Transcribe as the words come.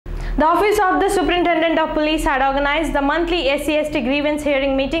The Office of the Superintendent of Police had organized the monthly SC/ST grievance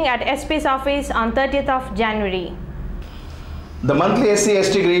hearing meeting at SP's office on 30th of January. The monthly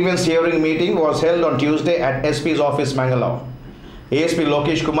SC/ST grievance hearing meeting was held on Tuesday at SP's office, Mangalore. ASP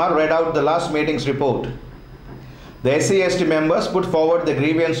Lokesh Kumar read out the last meeting's report. The SC/ST members put forward the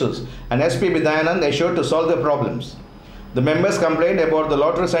grievances and SP Bidayanand assured to solve the problems. The members complained about the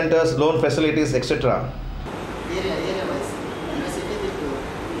lottery centers, loan facilities, etc.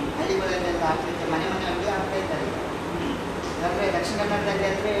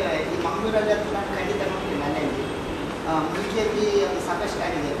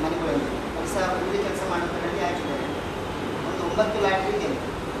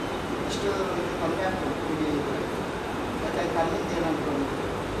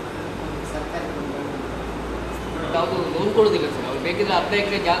 Loan ಕೊಡೋದಿಲ್ಲ sir. ಅವ್ರು ಬೇಕಿದ್ರೆ 10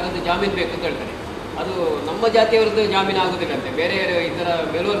 ಎಕರೆ ಜಾಗದ ಜಾಮೀನು ಬೇಕು ಅಂತ ಹೇಳ್ತಾರೆ. ಅದು ನಮ್ಮ ಜಾತಿಯವರದ್ದು ಜಾಮೀನು ಆಗೋದಿಲ್ಲಂತೆ, ಬೇರೆ ಇತರ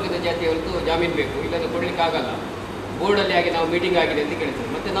ಮೇಲ್ವರ್ಗದ ಜಾತಿಯವರದ್ದು ಜಾಮೀನು ಬೇಕು, ಇಲ್ಲಾಂದ್ರೆ ಕೊಡ್ಲಿಕ್ಕೆ ಆಗಲ್ಲ. ಬೋರ್ಡಲ್ಲಿ ಆಗಿ ನಾವು ಮೀಟಿಂಗ್ ಆಗಿದೆ ಅಂತ ಕೇಳ್ತಾರೆ.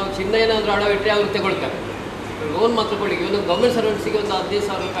 ಮತ್ತು ನಾವು ಚಿನ್ನ ಏನಾದರೂ ಅಡವಿಟ್ಟರೆ ಅವರು ತಗೊಳ್ತಾರೆ. ಲೋನ್ ಮಾತ್ರ ಕೊಡಲಿಕ್ಕೆ ಒಂದು ಗೌರ್ಮೆಂಟ್ ಸರ್ವೆಂಟ್ಸಿಗೆ ಒಂದು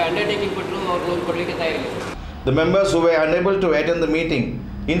 15,000 ರೂಪಾಯಿ ಅಂಡರ್ಟೇಕಿಂಗ್ ಕೊಟ್ಟರು ಅವ್ರು ಲೋನ್ ಕೊಡಲಿಕ್ಕೆ ತಯಾರಿಲ್ಲ. The members who were unable to attend the meeting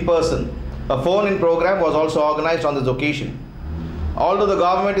in person, a phone-in program was also organized on this occasion. Although the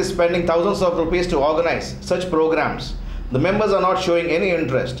government is spending thousands of rupees to organize such programs, the members are not showing any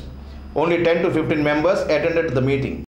interest. Only 10 to 15 members attended the meeting.